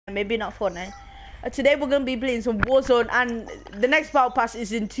maybe not Fortnite. Today we're gonna be playing some Warzone, and the next battle pass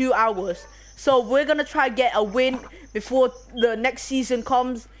is in 2 hours. So we're gonna try get a win before the next season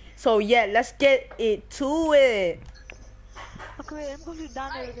comes. So yeah, let's get it to it. Okay, wait, I'm going to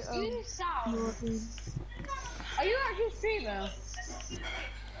download it. You sound. Are you actually a streamer?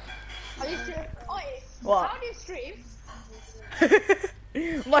 Are you still? What? How do you stream?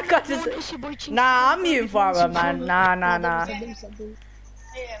 My God, nah, I'm mute Farah, man. Nah.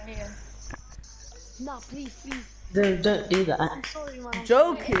 Yeah. Nah, please. Don't do that. I'm sorry, man. I'm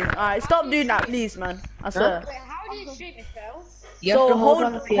Joking. Alright, stop doing that, please, man. I swear. Wait, how do you stream it, Phil? You have So to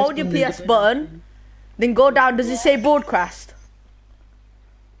hold hold your PS button, then go down. Does it say broadcast?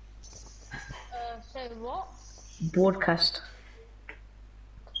 So what? Broadcast.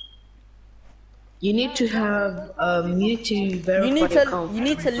 You need to have you need to verify your account. You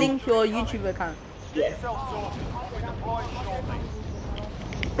need to link your YouTube account. Yeah.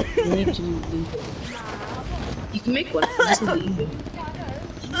 You need to link it. You can make one. This is the email.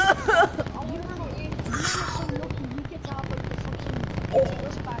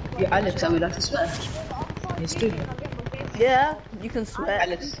 Yeah, Alex, I would like to swear. It's true. Yeah, you can swear.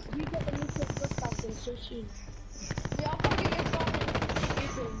 Alex. You get the link to the first person so soon.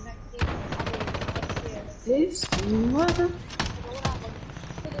 This mother.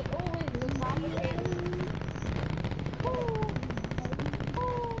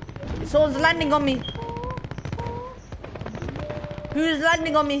 Someone's landing on me. Who's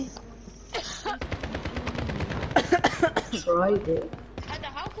landing on me? Try it.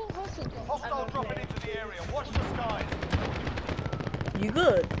 Hostile dropping into the area. Watch the skies. You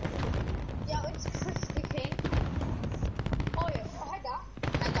good? Yeah, it's crispy pink. Oh yeah, head up.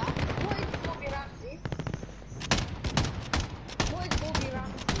 What is Bobby Ramsey?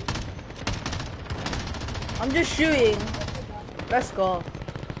 I'm just shooting. Let's go.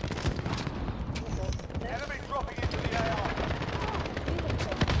 Enemy dropping into the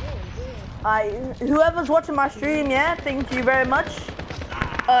AR. Whoever's watching my stream, yeah, thank you very much.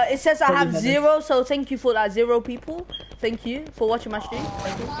 It says I have 0, so thank you for that 0 people. Thank you for watching my stream.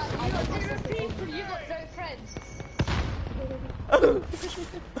 Thank you. You got 0 people, you got no friends.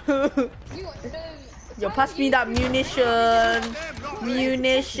 You got no... Yo, pass me that munition.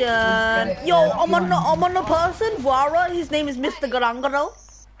 Yo, I'm on a person, Vara. His name is Mr. Garangaro.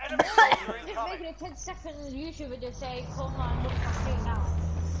 Enemy soldier Just incoming. making a 10-second YouTube video saying, come on, look my screen now.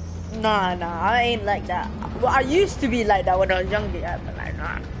 Nah, I ain't like that. Well, I used to be like that when I was younger, yeah, but like,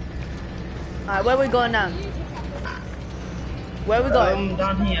 nah. Alright, where we going now? Where we going?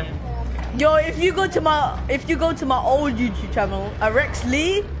 Down here. Yo, if you go to my old YouTube channel, Rex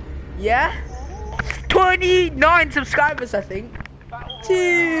Lee, yeah, 29 subscribers, I think.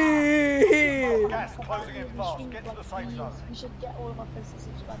 Jeez. Gas closing in fast. Get to the safe zone. You should get all of my friends to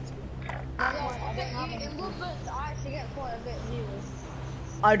subscribe to me. In movement, I actually get quite a bit of viewers.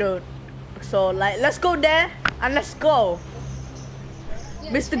 I don't. So, like, let's go there and let's go.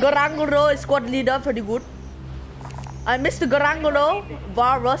 Mr. Garangoro is squad leader, pretty good. And Mr. Garangoro,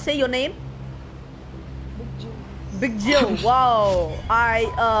 Vara, say your name. Big Jill. Wow.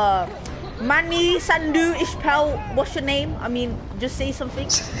 Mani Sandu Ishpel, what's your name? I mean, just say something.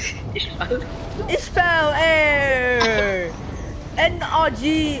 Ishpel, hey.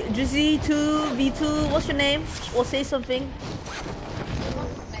 NRG Drizzy 2v2, what's your name? Or say something.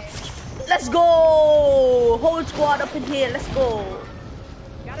 Let's go! Whole squad up in here, let's go.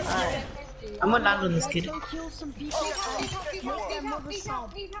 Alright. I'm gonna land on this kid. Go kill some people and make their mother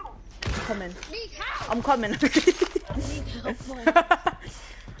sad. I'm coming. I'm coming.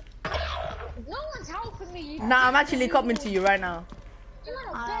 No one's helping me. Nah, I'm actually coming to you right now.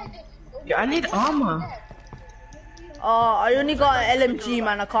 Yeah, I need armor. I only got an LMG,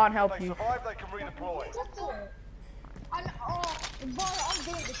 man. I can't help They you. survive, they can redeploy. I'm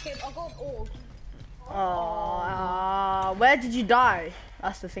doing this game. I got all. Where did you die?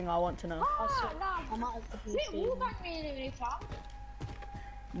 That's the thing I want to know. I'm out of the blue Wait, screen. who back me in the farm?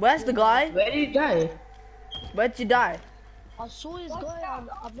 Where's the guy? Where did you die? Where'd you die? I saw his guy and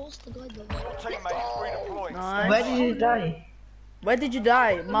I've lost the guy though. Teammates redeploying. Nice. Where did you die? Where did you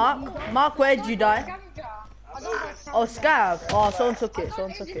die? Mark, where did you die? Scavenger. I don't know. Oh, Scav. Oh, someone took it. In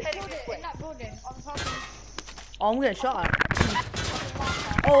that building. On top of Oh, I'm getting shot at.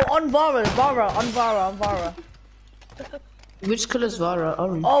 Oh, on Vara. Which color's Vara?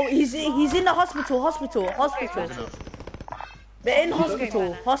 Orange. Oh, he's in the hospital. They're in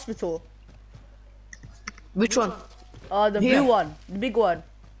hospital. Which one? The blue one, the big one,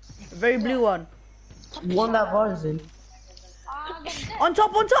 the very blue one. One that Vara's in. On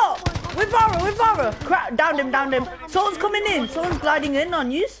top. With Vara. Crap, down him. Someone's coming in. Someone's gliding in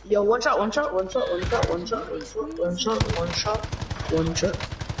on you. Yo, one shot.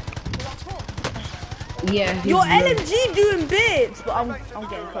 Yeah, he's Your low. LMG doing bits, but I'm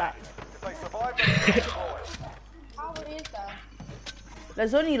getting clapped. If they survive, they can deploy. How many is there?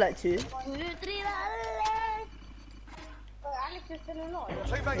 There's only like 2. Wait, Alex is still alive.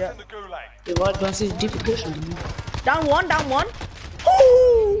 Teammates Yeah. in the gulag. Yeah, what do I see? Duplication. Down one.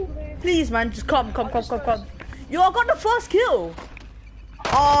 Ooh! Please, man, just come. Yo, I got the first kill.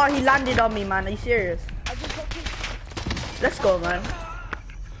 Oh, he landed on me, man. Are you serious? Let's go, man.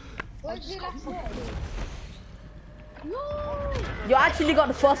 Where's the last one? You actually got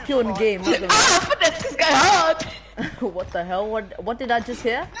the first kill in the game. Not gonna This guy hard. lie. What the hell? What did I just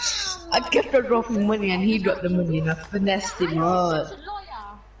hear? I kept on dropping money and he dropped the money and I finessed him hard. He's a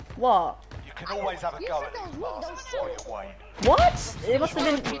lawyer. What? You can always have a You go said at there these was one, bastards there while was you're waiting. What? It must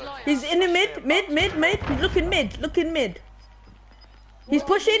have been. He's in the mid. He's looking mid. He's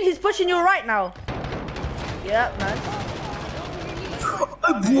pushing you right now. Yeah, man.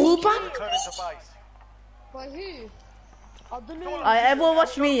 A rollback? Turn into base. But who? I don't know. Everyone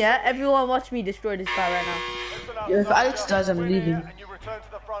watch me, yeah? Everyone watch me destroy this guy right now. Listen up, Yeah, if son. Alex dies, I'm Win leaving. here and you return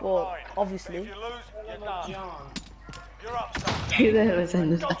to the front Well, line. obviously. If you lose, you're done. You're up, son. Who the hell is in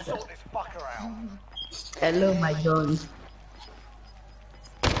this? Go sort this fucker out. Hello, my John.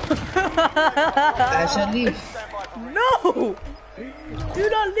 I should leave. Stand by for No! Do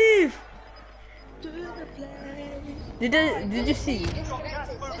not leave! Did you see?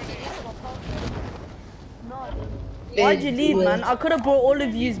 Why'd you leave, man? I could have brought all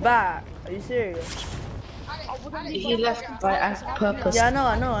of yous back. Are you serious? He left by purpose. Yeah, I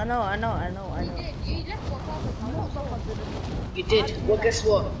know. You left for purpose. You did. Well, guess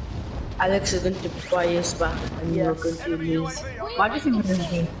what? Alex is going to buy us back and you're going to lose. Why do you think we're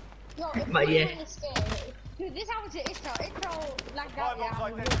going to But yeah. Dude, this happened to Isra. Isra lagged out, Five yeah. ops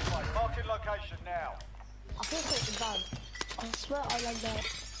identified. Marking location now. I feel so bad. I swear I like that.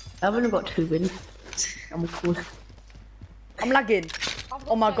 I've only got 2 wins. I'm cool. I'm lagging. I've got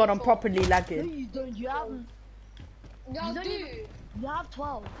Oh my god, I'm 34. properly No, lagging. you don't. You haven't. No, You don't dude. even- You have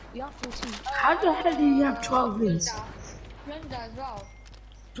 12. You have 14. How the hell do you have 12 wins? Brenda as well.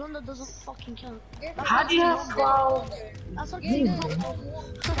 Jonda doesn't fucking count. How do you have 12? That's like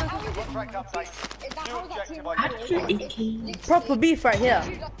Contract update. New objective How do you identified. get 18? Proper beef right here.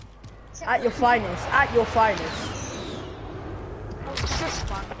 At your finest.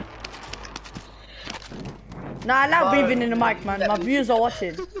 Nah, I like breathing in the mic, man. My viewers are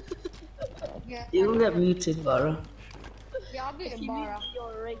watching. Yeah, You will get muted, Bara. yeah, I'll be in Bara.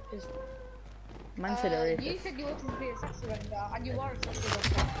 you're a rapist. Man said it You already. said you wanted to be a sex offender, and you are a sex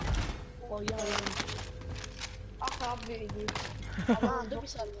offender. Well, yeah. Okay, I'm beating you. Don't be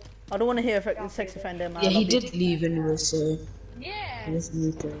sad. I don't want to hear sex offender, man. Yeah, I he love you. did leave anyway, so Yeah. he's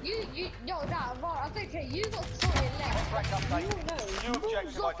muted. Yo, nah, Bara, I don't care. You got sorted left. Contract update. New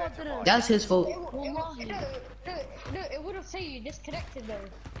objective identified. That's his fault. No, it would have said you disconnected though.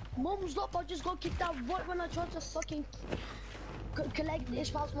 Mom's not, I just got kicked out right when I tried to fucking collect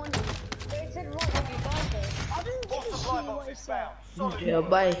Ishmael's money. It said right when you died though. I didn't All give a supply shit what boxes it said. found. Solid Yeah, work.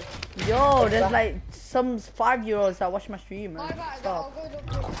 bye. Yo, there's like some 5-year-olds that watch my stream, Bye man. bye, I'll Stop. go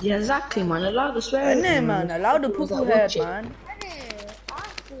look for Yeah, exactly, man. Allow the swear. Innit, man? Allow the poo-poo head, man.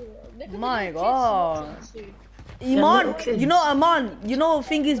 My God. Iman, okay. you know Aman, you know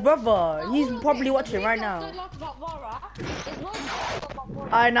Fingy's brother. He's probably watching right now.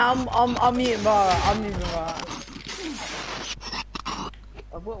 Alright, now I'm eating Bara. I'm eating Bara.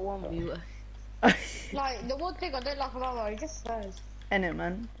 I've got one viewer. Like, the one thing I don't like about Vara, he just swears. Innit,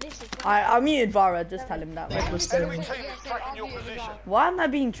 man. This is I'm eating Vara. Just tell him that. Right? Enemy team is tracking your position. Why am I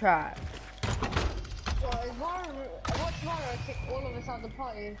being tracked? Vara, watch Vara kick all of us out of the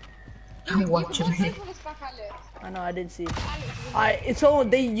party. I'm watching You him. can this back, Alex. I know I didn't see. Alex, It's all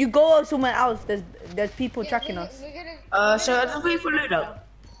you go somewhere else. There's people tracking us. we're gonna... So I just wait for loadout.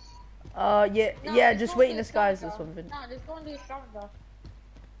 Yeah, just wait in the skies or something. Nah, just go and do stronger.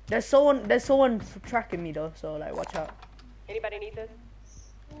 There's someone tracking me though, so like watch out. Anybody need this?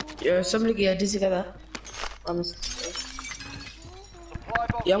 Yeah, somebody get this together. Promise. Supply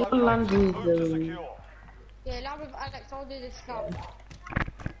box Yeah, I'm gonna land located. with, Move to secure. Yeah, now with Alex, I'll do this scout.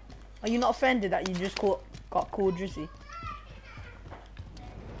 Are you not offended that you just got called Drizzy?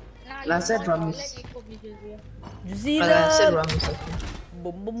 Nah, I said I'll Ramos. let you call me Jizzy. Drizzy, But I said love. Ramos.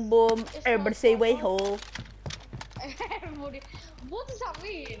 Boom boom boom. Everybody say way ho. Everybody, what does that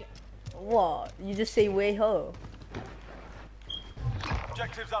mean? What? You just say way ho.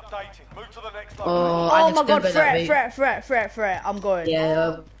 Objectives updated. Move to the next Oh, location. Oh Alex, my don't god, bet that, mate. Fret. I'm going.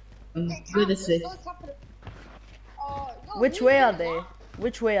 Yeah, Go this way. Which way are they?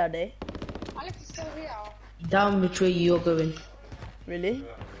 Which way are they? Alex is still here. Down which way you're going. Really?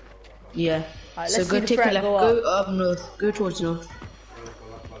 Yeah. Alright, So let's go see the take a threat left. go Go up. up north. Go towards north. Oh,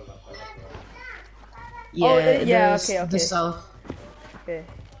 Yeah. yeah, there's okay, The okay. south. Okay.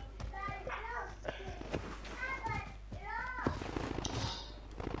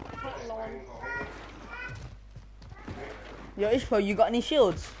 Yo, Ishpo, you got any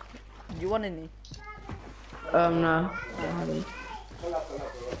shields? You want any? No. I don't have any.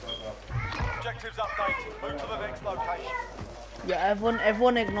 Objectives updated. Move to the next location. Yeah,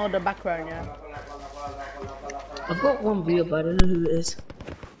 everyone ignore the background, yeah. I've got one viewer, but I don't know who it is.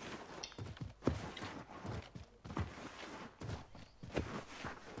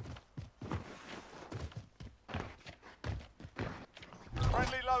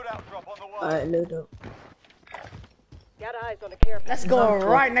 Friendly loadout drop on the way. Alright, load up. Got eyes on the care Let's go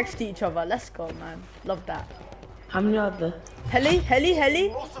right next to each other. Let's go, man. Love that. How many are there? Heli.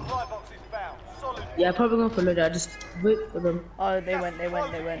 All supply boxes found. Solid. Yeah, I'm probably going for loadout. Just wait for them. Oh, they went. Get to the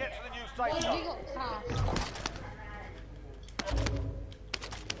new safe We zone. got cast.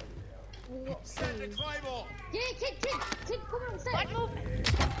 We got food. Yeah, kid, come on,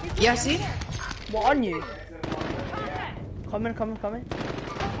 stay. Yeah, see? What on you? Coming. Coming.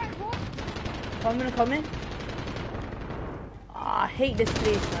 Ah, I hate this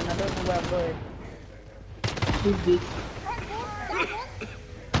place, man. I don't know where I'm going. Who's big?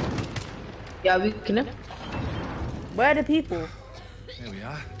 Yeah, we can. Where are the people? There we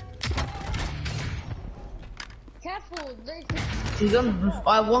are. Careful, there's He's on the roof.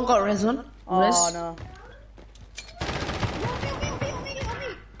 One got res on. Oh Res. no.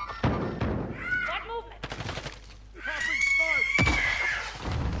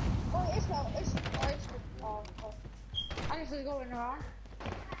 Alex is going around.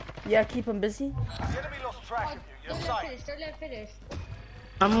 Yeah, keep them busy. The enemy lost track of you. You're safe. Don't let it finish.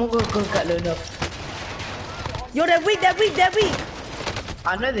 I'm gonna go get load up. Yo, they're weak.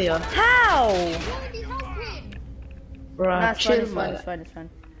 I know they are. How? Already helping. Right, Nah, it's chill, fine. man. It's fine.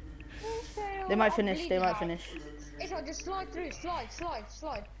 They might finish. It's not just slide through. Slide.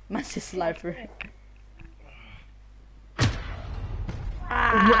 Man's just slide through.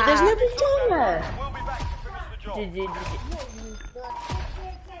 What? There's nobody down there. We'll be back to finish the job. GG.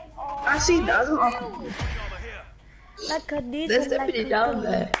 I see that. I don't know. Like a decent, There's nobody down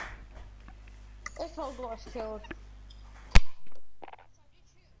there. It's all glass killed.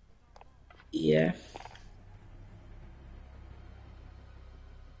 Yeah.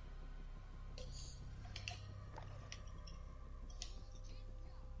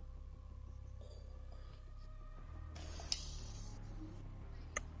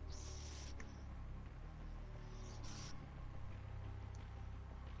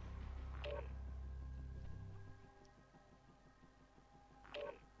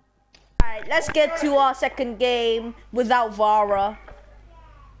 Alright, let's get to our second game without Vara.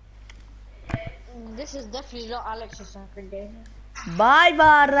 This is definitely not Alex's second game. Bye,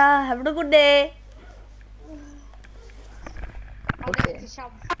 Vara. Have a good day. Okay.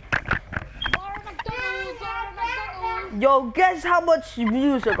 McDonald's. Yo, guess how much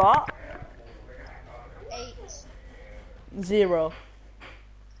views I got? 8. 0.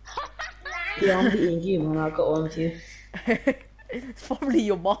 Yeah, I'm beating you, man. I got one with you. It's probably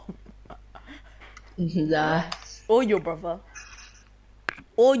your mom. Nah. Or your brother.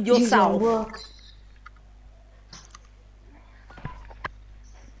 Or yourself.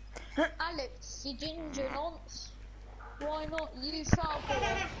 Alex, you ginger nonce. Why not you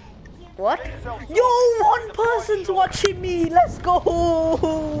Southpaw? What? Yo, one person's watching me. Let's go.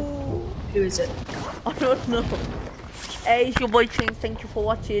 Who is it? I don't know. Hey, it's your boy Chinx. Thank you for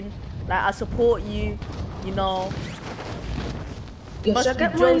watching. Like, I support you. You know. Yeah, Must should I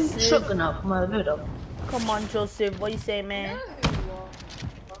be get my Joseph. shotgun up, my load up? Come on, Joseph. What you say, man?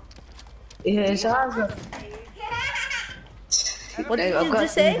 Yeah, so I've got. What did I've you got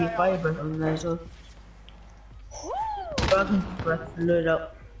just say? fire breath on there as well. Dragon breath, load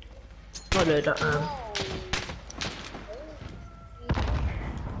up. Not load up,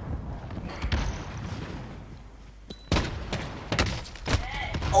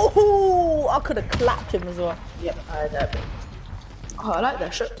 Oh, I could have clapped him as well. Yep, I had that bit. Oh, I like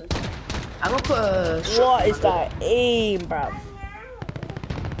that shotgun. I'm gonna put a What is that aim, bruv?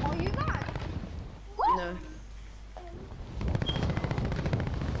 Are you mad? No.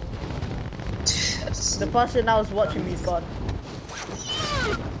 The person that was watching me is gone.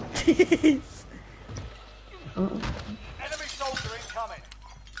 Enemy soldier incoming.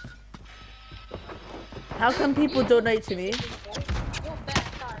 How can people donate to me? You're bad,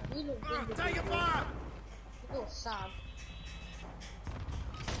 guys. We Take fire! You're sad.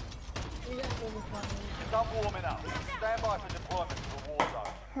 You don't really funny. Stop warming up. Stand by for deployment to a war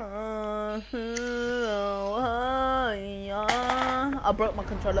zone. I broke my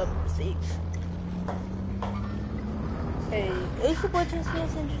controller. See. Hey, it's your boy Chinx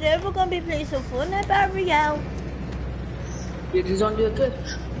PS and today we're gonna be playing some Fortnite Battle Royale. You just don't do a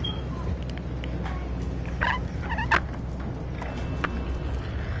glitch.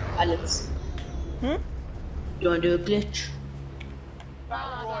 Alex. Hmm? You wanna do a glitch?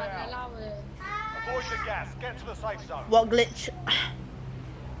 Battle Royale. Avoid the gas. Get to the safe zone. What glitch?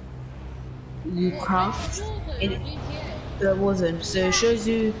 You craft in there wasn't. So it shows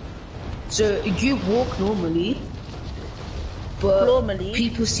you. So you walk normally, but Normally?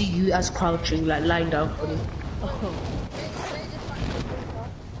 people see you as crouching, like lying down for you.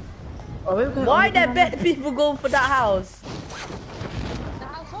 Oh, we're going Why on there the- better people going for that house? The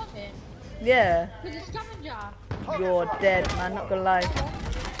house on it. Yeah. With the scavenger. You're dead, man, not gonna lie.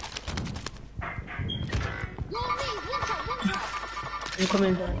 Yo, me, one shot. I'm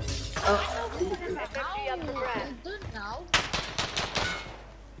coming. Now, it's done now.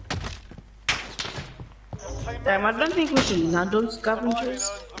 Damn, I don't think we should land on scavengers.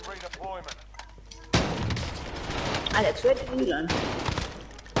 Earns the redeployment. Alex, where did you land?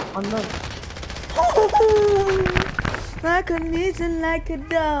 On the Like a knees and like a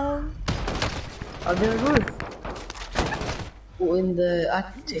dog. on the roof. Or in the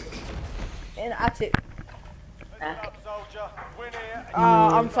attic. In the attic. Listen up, soldier. Win here.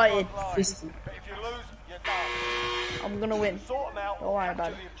 I'm fighting. Fist. But if you lose, you're done. I'm gonna win. Sort them out. Don't worry Capture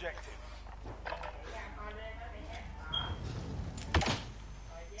about it. the objective.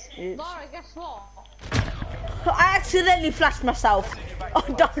 Laura, guess what? I accidentally flashed myself. I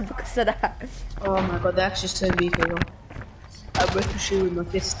died because of that. Oh my god, they actually turned me for wrong. I ricochet with my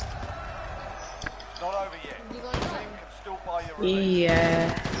fist. Not over yet. You guys know? Still buy your release.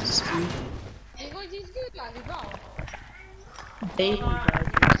 Yeah. You guys use good like as well. They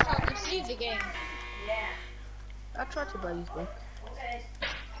Just how to see the game. I tried to buy these books.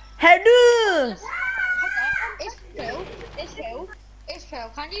 Hello! It's Phil. It's Phil. It's Phil.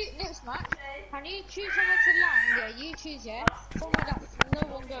 Can you, next match, can you choose somewhere to land? Yeah, you choose, yeah? Somewhere that no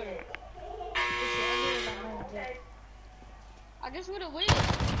one goes. I just wanna win.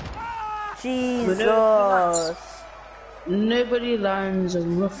 Jesus. Nobody lands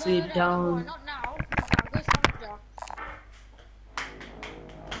roughly down. Not now. Go scavenger.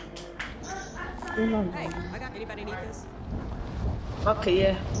 Hey, I got anybody need this? Okay,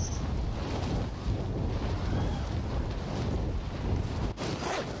 yeah.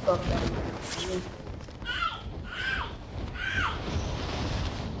 Okay.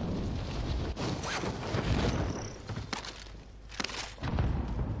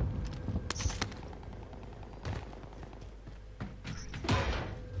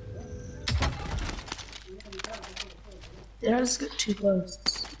 Yeah, let's get 2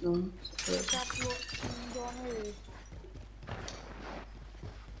 ghosts. No. That's what John is.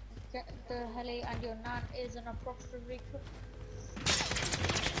 Get the heli and your nan is an appropriate. Get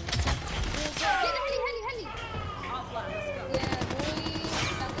the heli! Offline, let's go. Yeah, boy.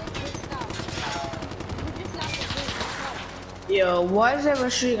 Now go to now. You just landed this. Yo, why is everyone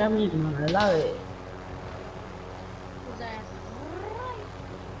shooting at me, man? I love it.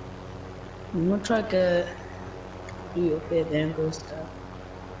 I'm gonna try to do your fair then go stuff.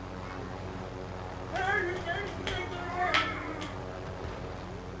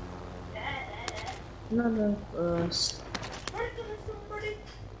 None of us.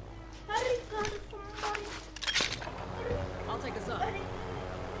 I'll take us up.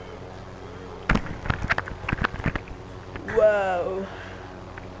 Whoa.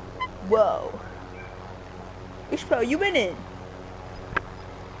 Whoa. Ishbel, you winning?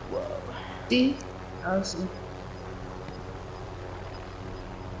 Whoa. See? Awesome.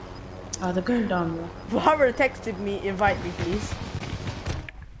 Oh, they're going down there. Barbara texted me, invite me please.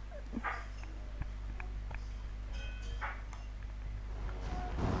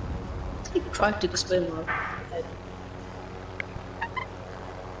 He tried to explain my head.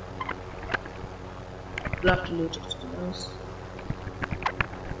 We'll have to loot it to those.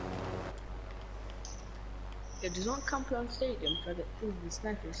 Yeah, there's one camp on stadium try to get through the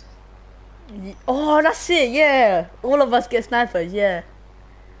snipers. Oh, that's it, yeah. All of us get snipers, yeah.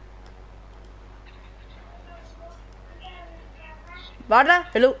 Barbara,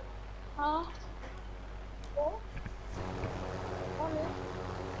 hello. Huh?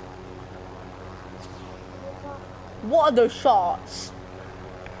 What are those shots?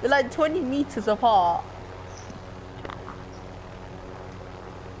 They're like 20 meters apart.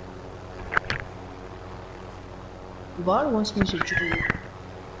 Var wants me to join.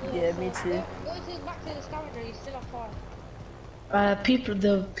 Yeah, me too. Go back to the scavenger, you still have fire.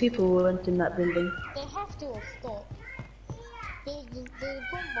 The people who went in that building. They have to have stopped. There's a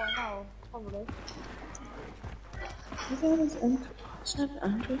gun by now, probably. I thought it was Andrew. It's not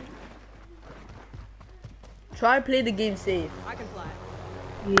Andrew. Try play the game safe. I can fly.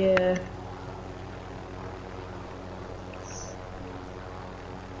 Yeah.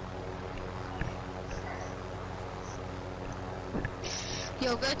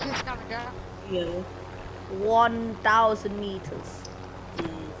 Yo, go to the scavenger. Yeah. 1,000 meters.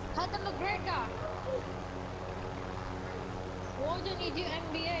 Had the McGregor. Why don't you do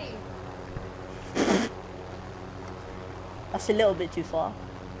NBA? That's a little bit too far.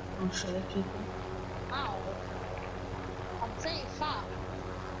 I'm sure that people. Ow. I'm saying fat.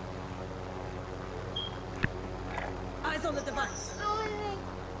 Eyes on the device.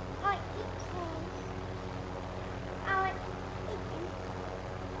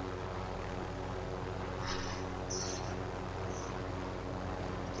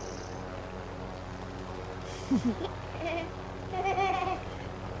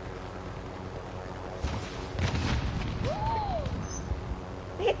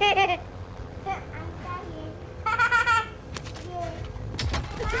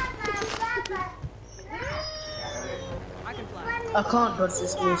 I can fly. I can't dodge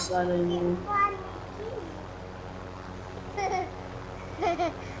this new side anymore.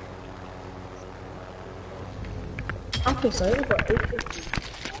 Okay, so I got 850.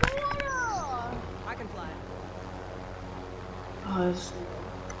 I can fly. Oh, it's...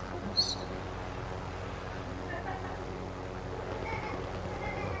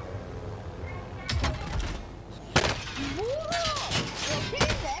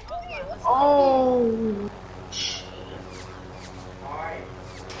 Oh, shit.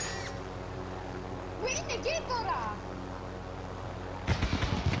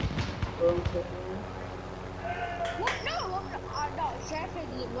 What? No, I'm not. Sheriff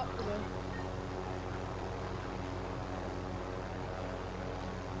didn't look to me.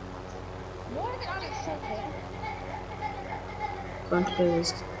 Why did Alex shot him? Going to play this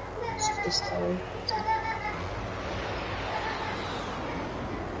story.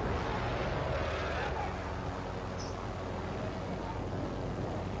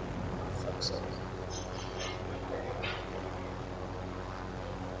 Fuck's sake.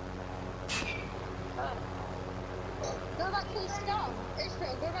 Go back to the scout.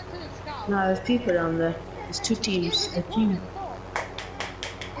 Israel, go back to the scout. No, there's people down there. There's two teams. A team.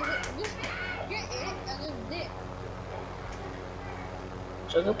 Just get it and then dip.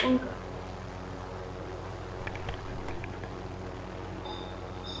 Sugar bunker.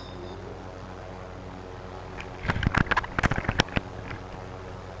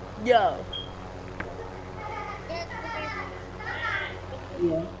 Yo.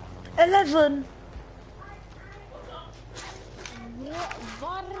 Yeah. 11.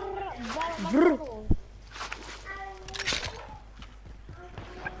 Brr.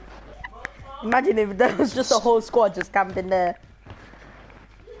 Imagine if there was just a whole squad just camped in there.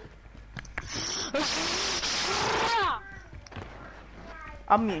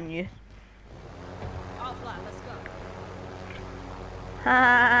 I'm muting you. I'll fly. Let's go.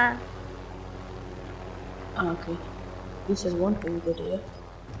 Ha. Oh, okay. This is one thing good here.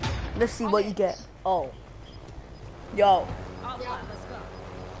 Let's see what you get. Oh. Yo. I'll fly. Let's go.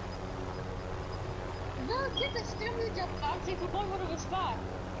 No, get the scavenger box. You forgot what it was for.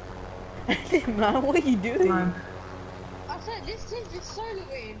 Man, what are you doing? Man. I said this thing is so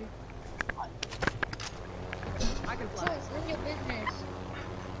weird. I can So fly. it's none of your business.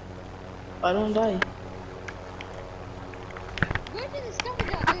 I don't die. Go to the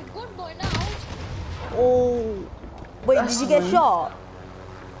scavenger. There's good boy now. Oh. Wait, That's did you get annoying. shot?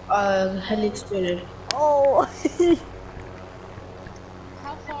 Heli exploded. Oh.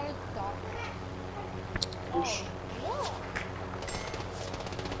 How far is that? Oh, what?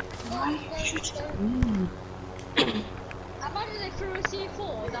 Why are you shooting me? Imagine if you were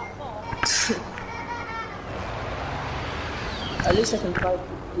C4 that far. At least I can fight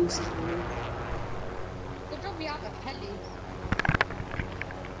these. Good job we have a heli.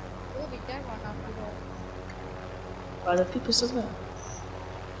 We'll be dead right now if we don't. Are the people still there?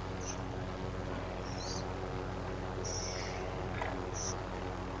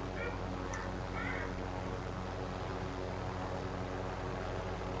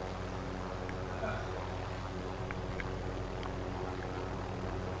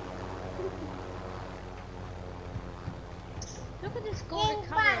 Look at this golden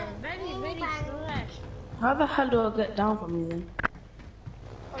camera. Very, very fresh. How the hell do I get down from here then?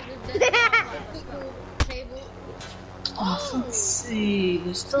 Or the table. Let's see,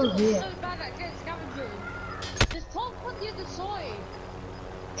 they're still here. So bad at getting scavengers. Just talk on the other side.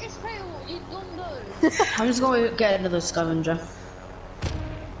 It's fail, you don't know. I'm just going to get another scavenger.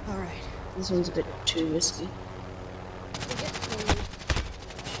 Alright. This one's a bit too risky.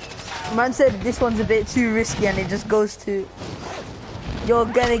 Man said this one's a bit too risky and it just goes to... You're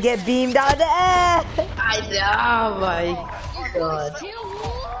gonna get beamed out of the air! Oh my god.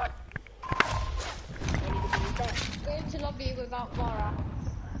 Go into lobby without Mara.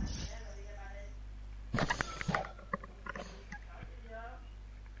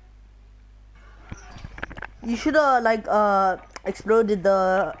 You should have like exploded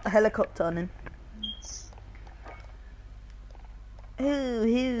the helicopter on him.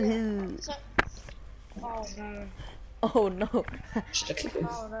 Who? Oh no. Oh no. Should I kick him?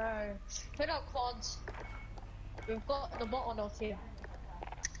 Oh no. Put up quads. We've got the bot on us here.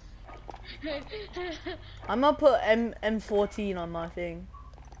 I'm gonna put M14 on my thing.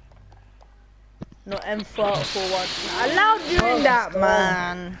 No, M41. Allow doing that,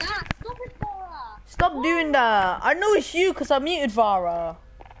 man. Stop it, Vara! Stop doing that. I know it's you because I muted Vara.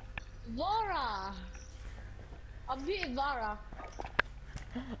 Vara! I'm muting Vara.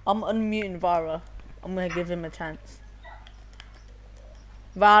 I'm unmuting Vara. I'm gonna give him a chance.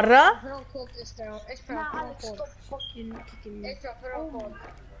 Vara? Put on quad this girl. It's for Nah, put on Alex, quad. stop fucking kicking me. It's for put on quad.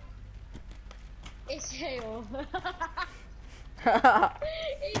 It's fail.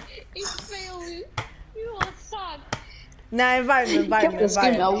 It's fail. You are sad. Nah, invite him.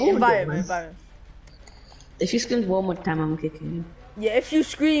 If you scream one more time, I'm kicking you. Yeah, if you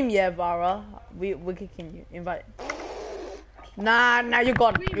scream, yeah, Vara, we're kicking you. Invite. Nah, you're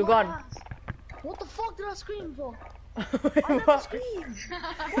gone. You're gone. What the fuck did I scream for? I Alright, never screamed.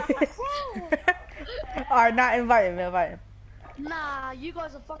 now invite him. Nah, you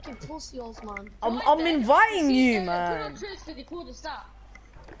guys are fucking pussy-holes, man. I'm inviting you, Put man. on truth for the call to start.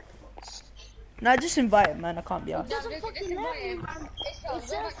 Nah, just invite him, man. I can't be asked. Doesn't fucking let me, man. It's go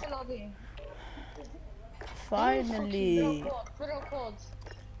back to lobby. Finally. Put on quads.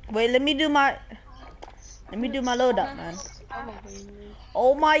 Wait, let me do my loadout, man.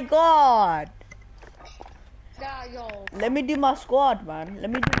 Oh my god. Nah, yo. Let me do my squad, man. Let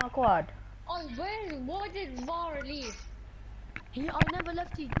me do my quad. Oh, why did Vara leave? I never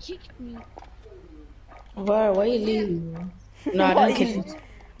left, he kicked me. Why are you leaving? No, I didn't kick him.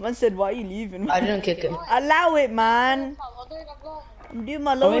 Man said, why are you leaving? I didn't kick him. Allow it, man. I'm doing a vlog. I'm doing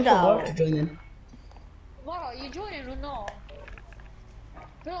my I'm waiting for Mark to loadout. join in. Vara, are you joining or not?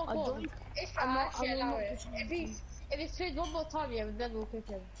 Put on quad. It's fine, actually allow it. If it's played one more time, yeah, then we'll kick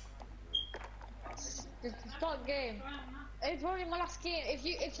him. Just start game. It's probably my last game. If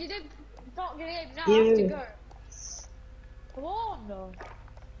you didn't start the game now, I have to go. Come on, no.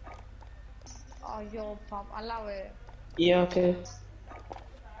 Oh, yo, pop, allow it. Yeah, okay.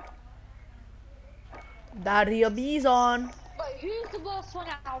 Dario B's on. Wait, who's the worst one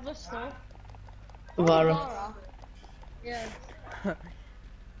out of us though? Vara. Vara. Yeah.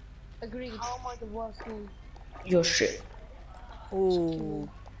 Agreed. How am I the worst one? Your shit. Oh.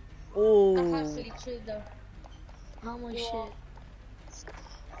 That's actually true though. How am I shit?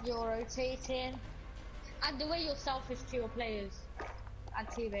 You're rotating. And the way you're selfish to your players and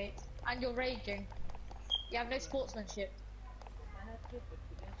teammates. And you're raging. You have no sportsmanship.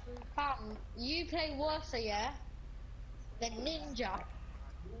 Fam, you play worse, yeah? Than Ninja.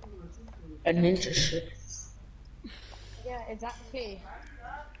 A ninja shit. Yeah, exactly.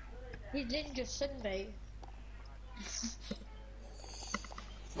 He's Ninja Sunday.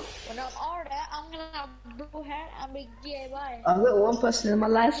 When I'm older, I'm gonna have blue hair and be gay boy. I've got one person in my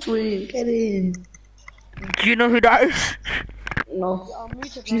live stream. Get in. Do you know who that is? No.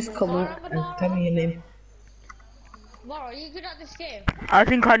 Please come on and tell me your name. Mara, are you good at this game? I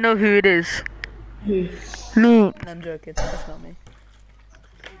think I know who it is. Who? Me. I'm joking. That's not me.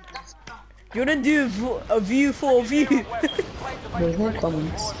 You wanna do a view for a view? There's no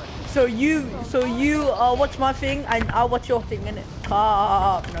comments. so you watch my thing and I'll watch your thing, innit?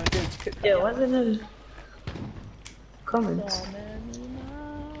 No, joke. Yeah, what's the no comments?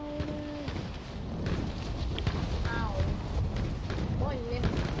 Ow. Boy, you in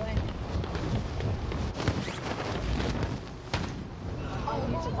when? Oh,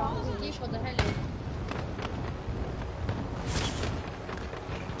 you took out you for the heli.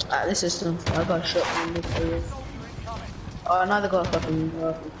 This is done. I got shot from this area. Oh, now they got a fucking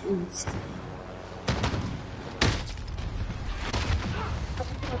jeez.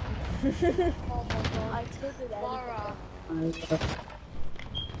 I took it out. Mara.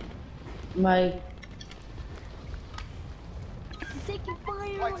 My He's taking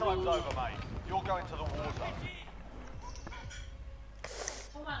fire on Playtime's me. over, mate. You're going to the war zone.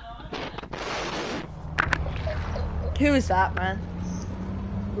 Who is that, man?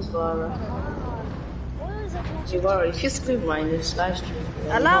 Who's Bara? Hey, Bara, if you scream right in this live stream,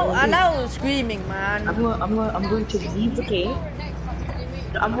 Allow screaming, man. I'm going to leave the game.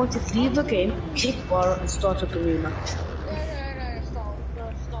 I'm going to leave the game, kick Bara, and start up a new match.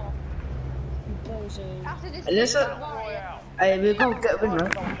 Stop. After this Listen, we're going to get a win,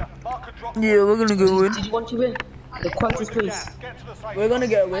 right? Yeah, we're gonna get a win. Did you want to win? The quietest place. We're gonna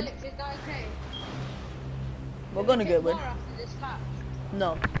get a win. Alex, is that okay? We're gonna get a win. After this match.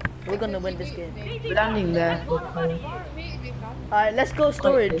 No, we're gonna win this game. We're landing there. Alright, let's go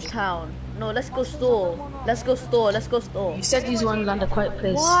storage town. No, let's go store. Let's go store. Let's go store. You said you want to land a quiet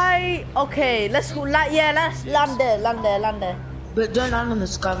place. Why? Okay, let's go. Yeah, let's land there. But don't land on the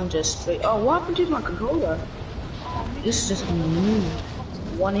scavenger straight. Oh, what happened to my controller? This is just moved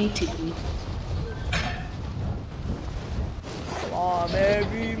 180 degree. On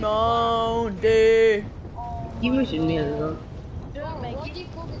every mountain. You muted me as well. What do you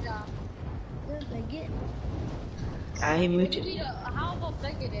call it that? I muted. How about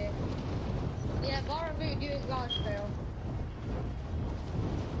begging it? Yeah, Bara moved you as large fail.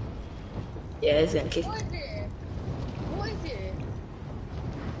 Yeah, it's gonna kick. What is it? What is it?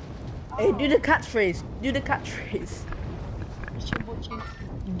 Hey, do the catchphrase.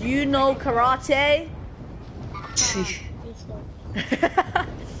 Do you know karate?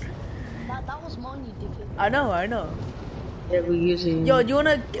 That was mine, you dickhead. I know. Yeah, we're using. Yo, do you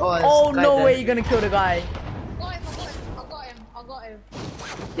wanna? Oh, Oh, it's no guy way there. you're gonna kill the guy. I got him.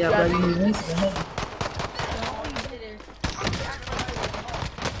 Yeah, but you missed the head.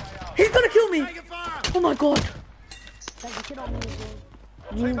 He's gonna kill me. Oh my god.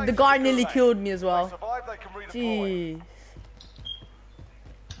 The guy nearly killed me as well. Jeez.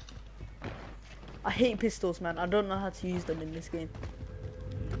 I hate pistols, man. I don't know how to use them in this game.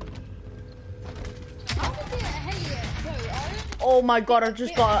 Oh my god, I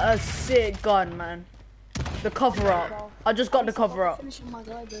just got a sick gun, man. The cover up. I just got the cover up. Let's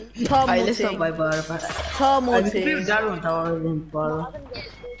not buy Bara. Turmoil team.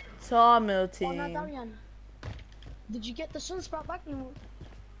 Turmoil team. Did you get the sunsprout back?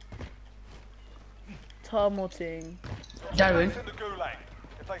 Turmoil team. Darwin.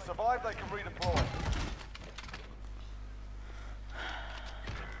 If they survive, they can redeploy.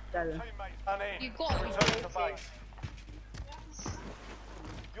 Darwin. You got return to base.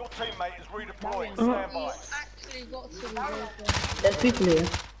 Your teammate is redeploying. Stand by. Actually got to There's people here.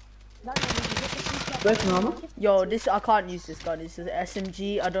 Break normal. Yo, this I can't use this gun. This is an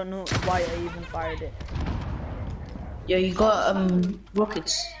SMG. I don't know why I even fired it. Yo, you got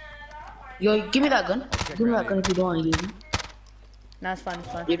rockets. Yo, give me that gun. Give me that gun if you don't want to use it. Nah, it's fine.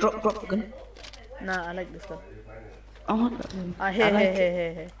 You drop the gun. Nah, I like this gun. I want that gun.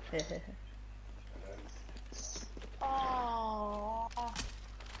 Hey. Oh.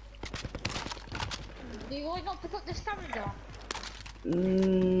 Do you want not pick up the scavenger?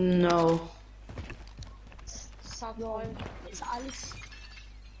 No. It's Alex.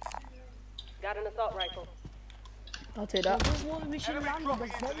 Got an assault rifle. I'll take that. This one we should land Dropping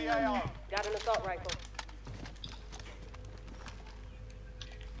the into the very AO. Got an assault rifle.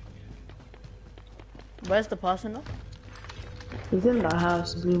 Where's the person now? He's in that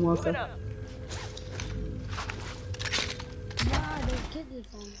house, blue morpher. Nah, they killed it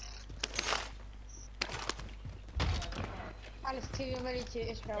from. Alice, till you're ready to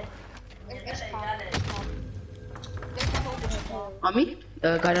Ishmael. On me?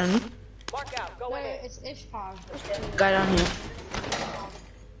 Guy down here. Mark out. Go No, ahead. it's Ishmael. Guy down here.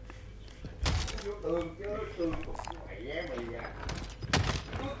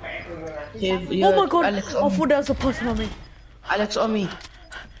 Hey, Oh my god! Alex, I thought there was a person on me. Alex on me.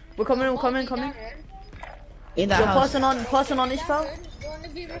 We're coming. In that Your house. person on Ishmael? You want to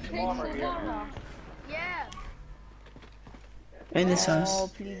be replaced for Lara? Yeah. In this house. Oh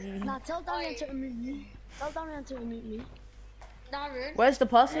please. Nah, tell Damian to remove me. Tell Damian to remove me. Darren? Where's the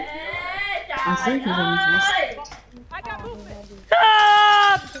person? I think he's on this house.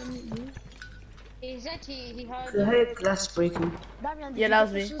 He said he heard. I heard glass breaking. Damian, Yeah, that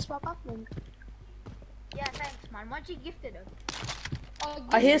was me. Yeah, thanks, man. Why'd you gift it?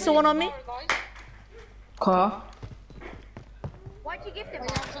 I hear someone on me. Car. Why'd you gift it,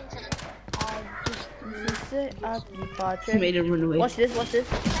 He made him run away. Watch this.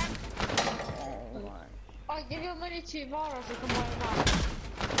 Alright, give your money to Mara to come buy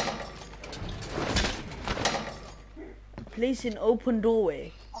a Place an open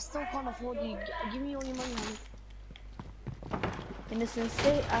doorway. I still can't afford you. Give me all your money, man. Innocent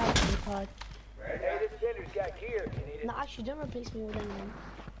state at the pod. Nah, actually, don't replace me with anyone.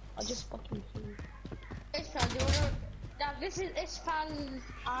 I'll just fucking kill you. Ishmael, do you want to this is Isfan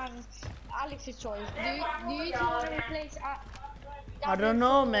and Alex's choice. Do you two want to replace? I don't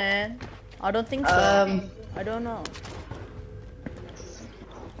know, man. I don't think so. I don't know.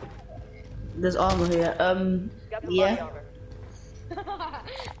 There's armor here. Yeah.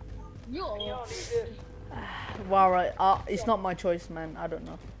 Yo. Wow, it's not my choice, man. I don't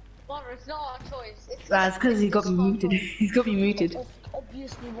know. It's not our choice. That's because he got me muted. He's got me muted.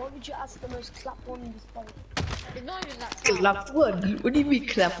 Obviously, why would you ask the most clapped one in this fight? It's not even that. Clapped one? What do you mean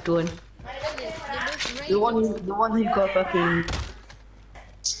clapped one? The one who got fucking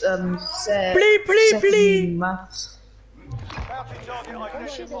set. Please. Maths. Bounty target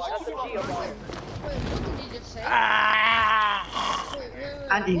identified. Wait, what did you just say?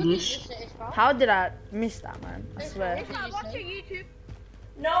 And English. How did I miss that, man? I swear.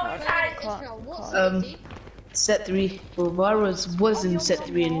 Set 3. Well, Varus was in set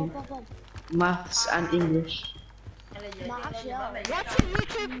 3 in maths and English.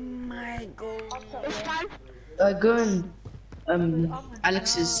 My God. Go on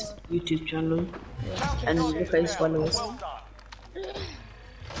Alex's YouTube channel and look at his followers. Well done.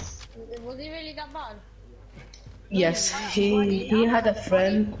 Was he really that bad? Yes, he had a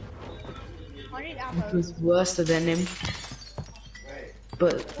friend who was worse than him,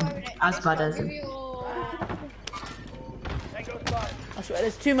 but as bad as him. I swear,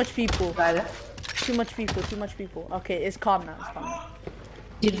 there's too much people. Tyler, Too much people. Okay, it's calm now. It's calm.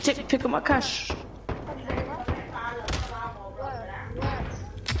 did you pick up my cash?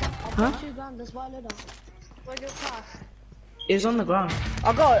 Huh? It's on the ground.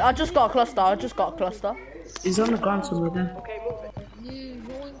 I just got a cluster. It's on the ground somewhere there. Okay, move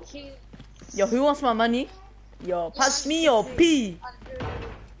it. Yo, who wants my money? Yo, pass me your P.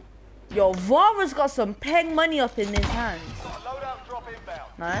 Yo, Vara's got some peg money up in his hands. Loadout drop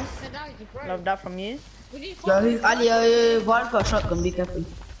inbound. Nice. Love that from you. Yo, Ali, Vara's got a shotgun, be careful.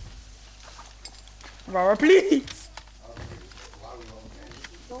 Vara, please.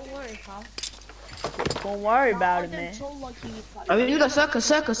 Don't worry, pal. Don't worry about it, man. I mean, you got circle.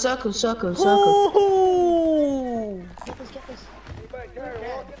 Ooh. Get this.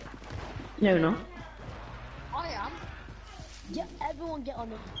 No. I am. Yeah, everyone get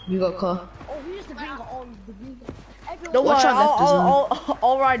on it. You got a car. Oh, who's the green guy? Oh, the green guy. Everyone Don't Watch worry, out, left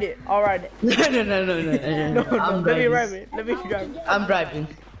I'll ride it. No. I'm Let me driving. drive it. Let me drive it. I'm driving.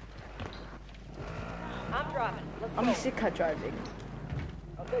 I'm driving. Let's I'm go. sick of driving.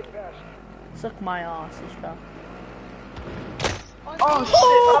 I'll take cash. Suck my ass, Ishka.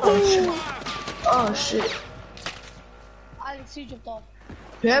 Oh shit. Alex, you jumped off.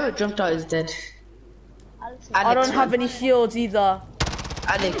 Whoever jumped out is dead. Alex, I don't have any shields either.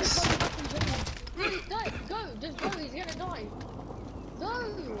 Alex. Please, go. Just go. He's gonna die. Go.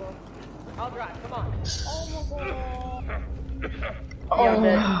 I'll drive. Come on. Oh my god. Yeah, I'm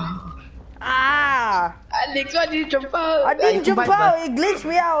dead. Ah! Alex, why did you jump out? I didn't jump out. It glitched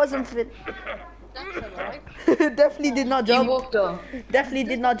me out or something. That's alright. Definitely did not You jump. walked on. Definitely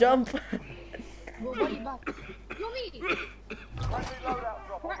did not jump. why are you back? Mommy. Friendly loadout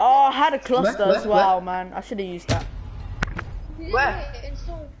drop. Oh, I had a cluster Where? as well, man. I should have used that. Where?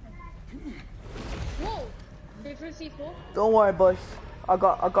 Whoa. Different C4. Don't worry, boys. I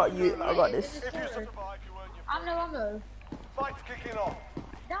got you. I got this. If you survive, you earn your I'm no ammo. fight's kicking off.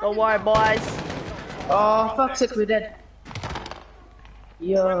 Don't worry, boys. Oh, fuck's sake, we're dead.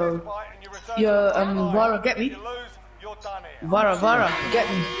 Yo. Fight and you return. Vara, get me. You lose, you're done here. Vara, get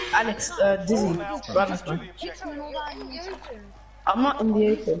me. Alex, Dizzy, run us, man. I'm not in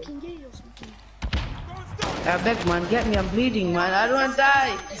the open. I beg, man, get me. I'm bleeding, man. I don't want to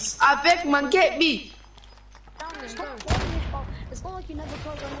die. I beg, man, get me. It's not like you never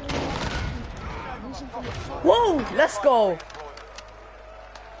told Whoa, let's go.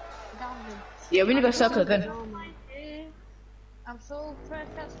 Yeah, we need to go circle again. I'm so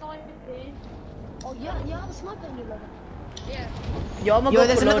pressed at sniping. Oh, yeah, you have a sniper in your level. Yeah. Yo, I'm gonna Yo, go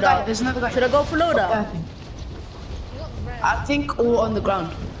there's for another guy. loadout. There's another guy. Should I go for loadout? Yeah. You got red. I think all on the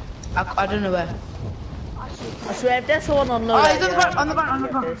ground. I don't know where. I swear, if there's someone on Oh, loadout, he's on the yeah, ground, on the ground, on the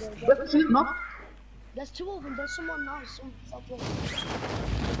ground. Where's he? No? There's two of them. There's someone now.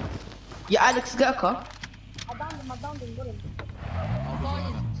 Yeah, Alex, get a car. I downed him. Got him.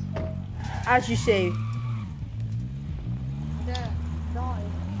 as you say. Yeah. Die.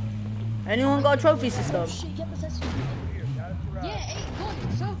 Anyone got a trophy system? Shit, get this SUV. Yeah, 8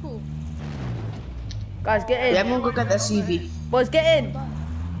 guns, circle. Guys, get in. Yeah, everyone go get the CV. Boys, get in.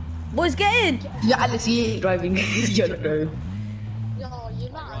 Boys, get in. Yeah, Alex, you ain't driving. You're not driving. Yo,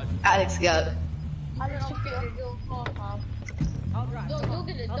 you're not. Alex, get Alex, you're your car, pal. I'll drive. Yo, you're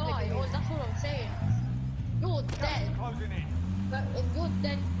gonna die. Oh, that's what I'm saying. You're dead. Closing in. But if you're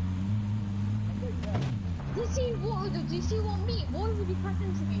dead. Do you see what me? What would you crack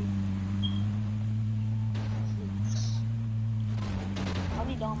into me? I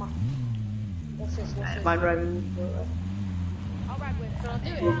need armor. What's this? My driving. I'll ride with. Can I do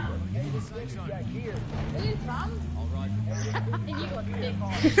it? Really, fam? You got dick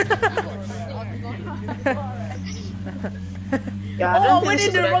on. Yeah, Oh, I went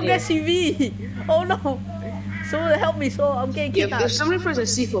in the wrong SUV. Oh no. Someone help me, so I'm getting Yeah, kidnapped. if somebody throws a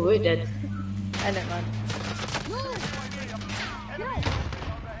C4, we're dead. And it, man.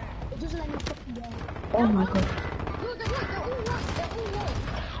 It doesn't let me fucking go. Oh my god. No, they're all one.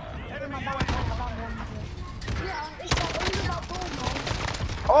 Yeah, it's like only about gold, man.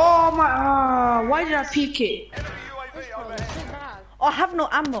 Oh my, why did I peek it? Enemy UAV overhead. Too bad. Oh, I have no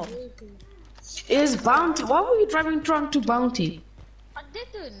ammo. It is Bounty. Why were you driving drunk to Bounty? I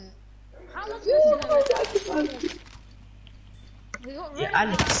didn't. How long we got Yeah,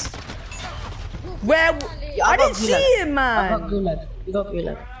 Alex. Where? Yeah, I I got didn't see Gulag. him, I got man. Gulag. You got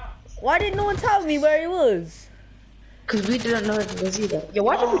Gulag. Why didn't no one tell me where he was? Because we didn't know it was either. Yeah,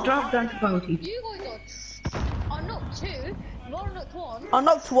 why did we drive down to Bounty? You guys are not two. You're not one. I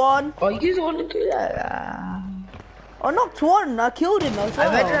knocked one. Oh, you want to do that? I knocked one. I killed him as I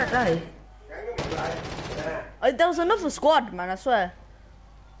bet well. that die. There was another squad, man. I swear.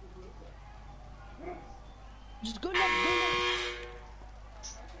 Just go left, go left.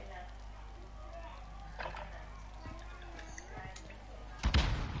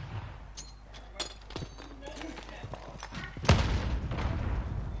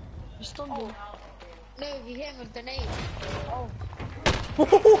 You stunned him. No, you hit him with the nade.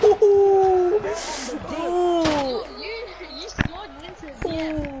 Ooh. You slid into it.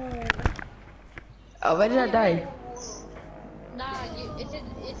 Yeah. Oh, where did I die? Nah, it's in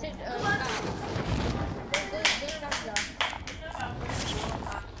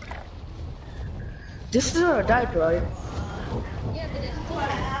This is where I died, right? yeah, but it's full.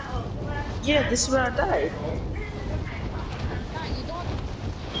 Yeah, this is where I died. Nah, you don't.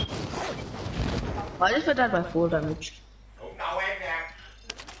 Why if I died by 4 damage?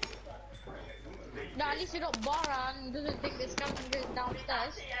 Nah, at least you don't Baran doesn't think this guy can go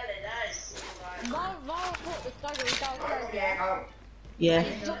downstairs. Baran thought this guy was downstairs, yeah? Yeah.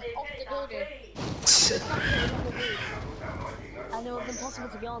 He jumped off the building. And it was impossible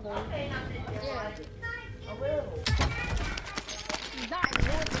to get on though. Yeah. That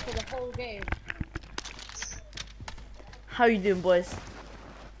ignored me for the whole game. How you doing, boys?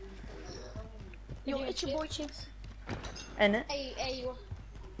 Yo, it's your boy Chinx. And it? Hey,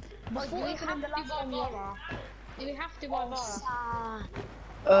 Before do we opening have the to last buy one, Vara? Do we have to buy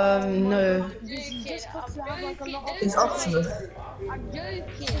Vara? No. Just because you have like a lot of It's optional. I'm joking.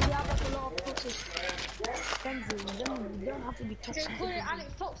 you have like a lot of toxic friends, you don't have to be So toxic. call it Alex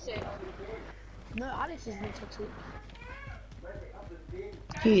Toxic. No, Alex is not toxic.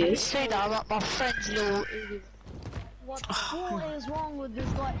 He is. Say that about my friend's little. What is wrong with this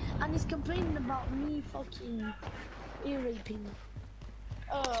guy? And he's complaining about me fucking ear raping.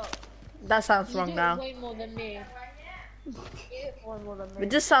 That sounds You wrong do it now. way more than me. Way more than me. It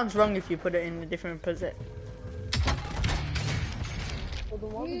just sounds wrong if you put it in a different position. You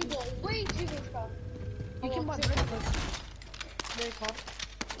got way too much stuff. You can buy breakfast. Very hard.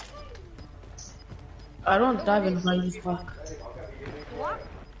 I don't dive in my use back. What?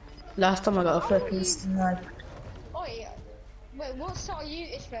 Last time I got a fucking snipe. Oh yeah. Wait, what shot are you,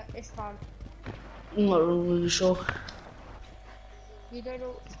 Ishfan? I'm not really sure. You don't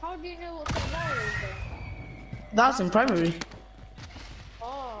know. How do you know what tomorrow is then? That's in primary.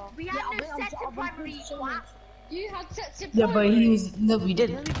 Oh. We had no set to primary. What? You had sets in Yeah, but primary. he was. No, we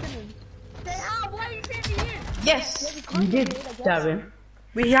didn't. Then how? Why are you saying to you? Yes, we did, Darren.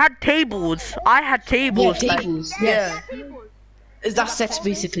 We had tables. I had Yeah, tables. like- tables. yeah. Is that sets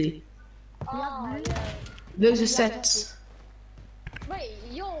basically? Oh, yeah. Those are sets. Wait,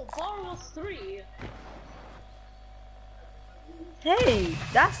 yo, bar was 3. Hey,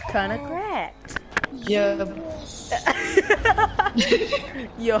 that's kind of cracked. Yeah.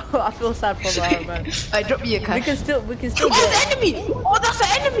 Yo, I feel sad for Lara, man. I dropped me a cash. We can still Oh, get. the enemy! Oh, that's the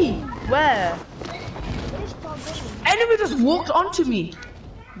enemy! Where? Enemy just walked onto me.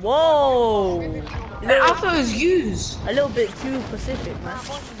 Whoa! I thought it was used. A little bit too Pacific, man.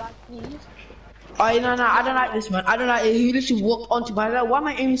 I no, I don't like this man. I don't like it. He literally walked onto my like, why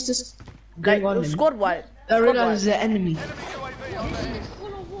my aim is just Like, going on him? squad wipe. I realized it's the enemy.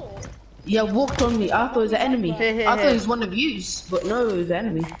 Full of war. Yeah, walked on me. I thought it was the enemy. Hey, hey, I thought hey. it was one of yous, but no, it was the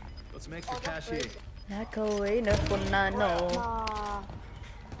enemy. Let's make the cash here. Nako, enough for no Nah.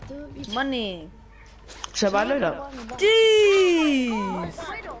 Dude, you money. Shall I load up? Jeez. It's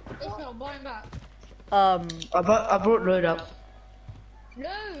not buying back. I brought load up. No,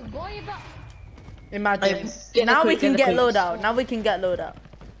 buy it back. Imagine. Get the Now we crate, can get the get crates. loadout. Now we can get loadout.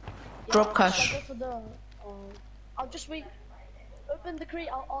 Drop cash. I'll go for the. I'll just wait. Open the crate.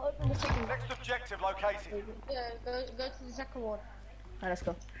 I'll open the second. Next objective located. Yeah, go to the second one. Alright, let's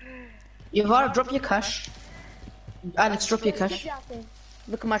go. Yavara, drop your cash. Alex, drop your cash.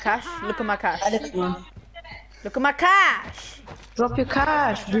 Look at my cash. Look at my cash. Alex, run. Look at my cash. Drop your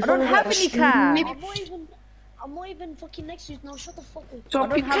cash. I don't have any cash. I'm not even fucking next to you now. Shut the fuck up. I Drop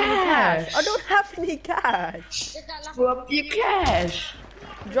don't your have any cash. cash. I don't have any cash. Get that last Drop your cash.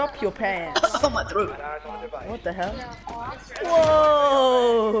 Drop your pants. Oh my throat. What the hell? one.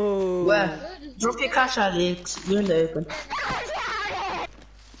 Whoa. Where? Drop your cash, Alex. You're in the open.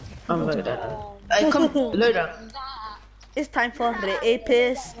 I'm load up. Hey, come, load up. It's time for the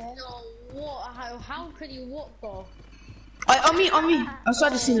Apis. No, what? How can you walk though? Hey, on me. I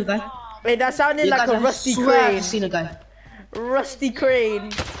started to see the guy. Wait, that sounded Yeah, like guys, a rusty I swear crane. I've seen a guy. Rusty crane.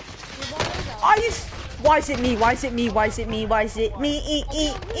 Why is it me? Why is it me? Why is it me? Why is it me?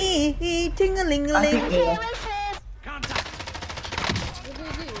 Ting-a-ling-a-ling. I think yeah.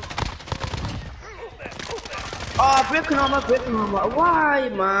 Oh, breaking armor. Why,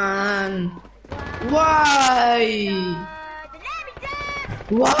 man? Why?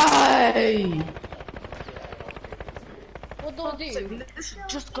 What do I do?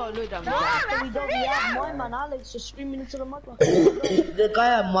 Just go load up. We have my man Alex just screaming into the mic. The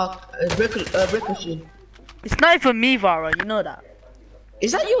guy I marked, Ricochet. It's not even me, Vara. You know that.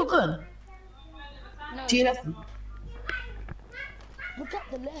 Is that your gun? No. To your left. Look at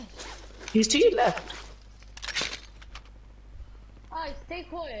the left. He's to your left. Alright, stay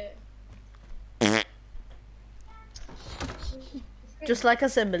quiet. Just like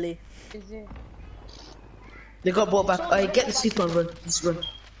assembly. Is it? They got brought back. Alright, get the sleeper and run. Just run.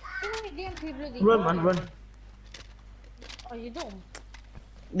 Run, man, run. Are you dumb?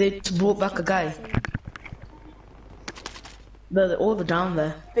 They brought back a guy. They're all the down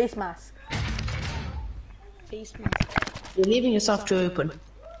there. Face mask. Face mask. You're leaving yourself too open.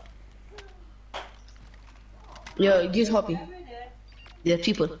 Yo, use Hoppy. There are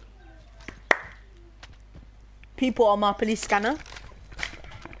people. People on my police scanner.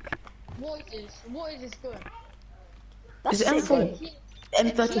 What is this? What is this gun? That's Is it sick, bro. M4?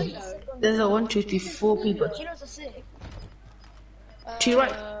 M13. There's a 1, 2, 3, 4 people. Kilos are sick. To your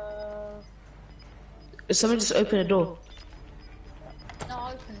right. Someone just open the door. No,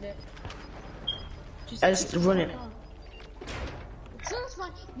 I opened it. I just run it. So that's my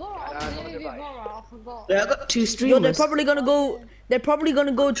Bora, I'm leaving Bora, I forgot. Yeah, I got 2 Yo, streamers. they're probably gonna go. They're probably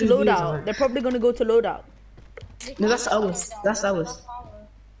gonna go to Two views, loadout. man. They're probably gonna go to loadout. No, that's ours. That's ours.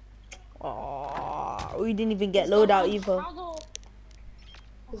 Oh, we didn't even get loadout either. How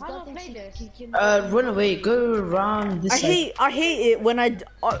do I play this? Run away. Go around this side. I hate it when I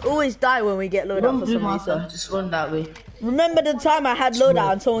always die when we get loadout Run for blue some marker. reason. Just run that way. Remember the time I had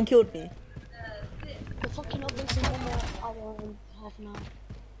loadout and someone killed me? The fucking oven's in 1 more hour and half an hour.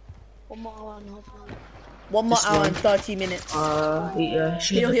 1 more hour and half an hour. 1 more This hour one. and 30 minutes. Yeah.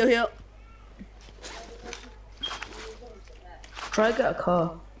 Heal. Try to get a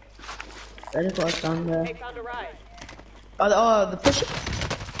car. Ready for us down there. Hey, found a ride. Oh, the push.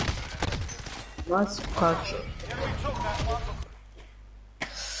 Nice crouch.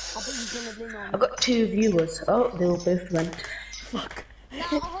 I got 2 viewers. Oh, they were both went. Fuck. Now, I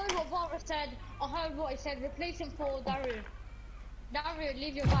heard what Bora said. I heard what he said. Replace him for Daru. Daru,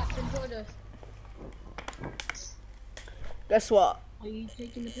 leave your back and join us. Guess what? Are you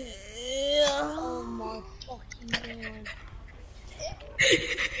taking the piss? Yeah. Oh my fucking god.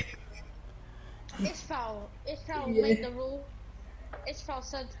 Isfal made the rule. Isfal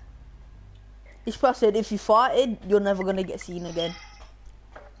said, This person said if you farted, you're never gonna get seen again.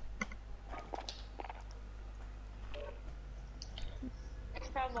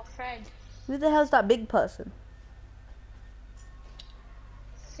 Isfal my friend. Who the hell's that big person?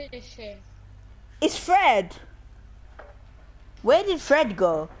 Finish him. It's Fred. Where did Fred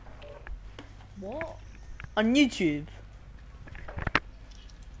go? What? On YouTube.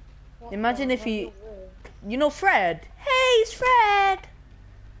 Imagine if he, you know Fred. Hey, it's Fred.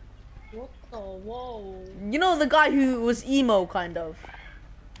 What the? Whoa. You know the guy who was emo kind of.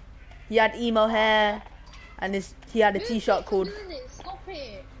 He had emo hair, and he had a T-shirt called. Stop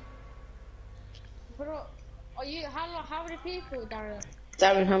it. Bro, are you? How many people, Darren?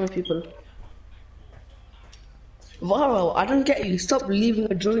 Darren, how many people? Varo, I don't get you. Stop leaving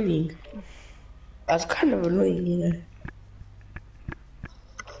or joining. That's kind of annoying, you know.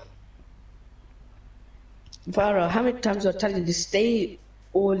 Vara, how many times do I tell you to stay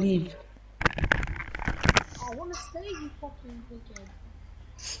or leave? I wanna stay, you fucking dickhead.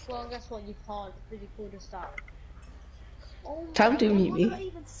 Well, guess what? You can't. It's pretty cool to start. Oh Time my to god, meet what did I me.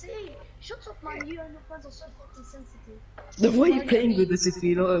 even say? Shut up, man. You and your friends are so fucking sensitive. Then why are you Why playing did with we- us if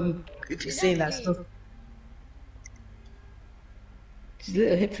you know if you're saying that Exactly. stuff? She's a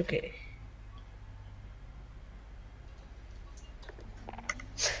little hypocrite.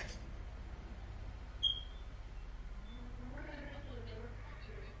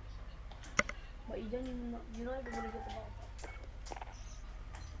 But you don't even know, you're not even gonna get the ball.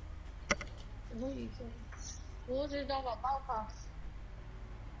 What are you saying? What is that about us?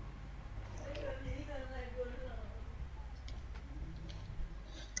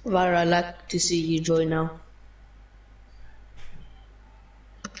 Vara, I'd like to see you join now.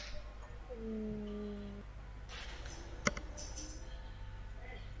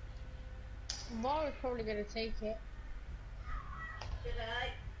 Vara's probably gonna take it.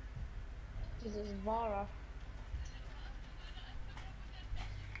 Because it's Vara.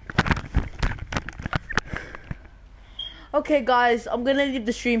 Okay, guys, I'm gonna leave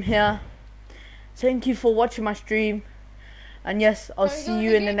the stream here. Thank you for watching my stream, and yes, I'll Shall we see go you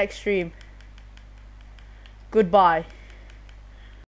in the again? next stream. Goodbye.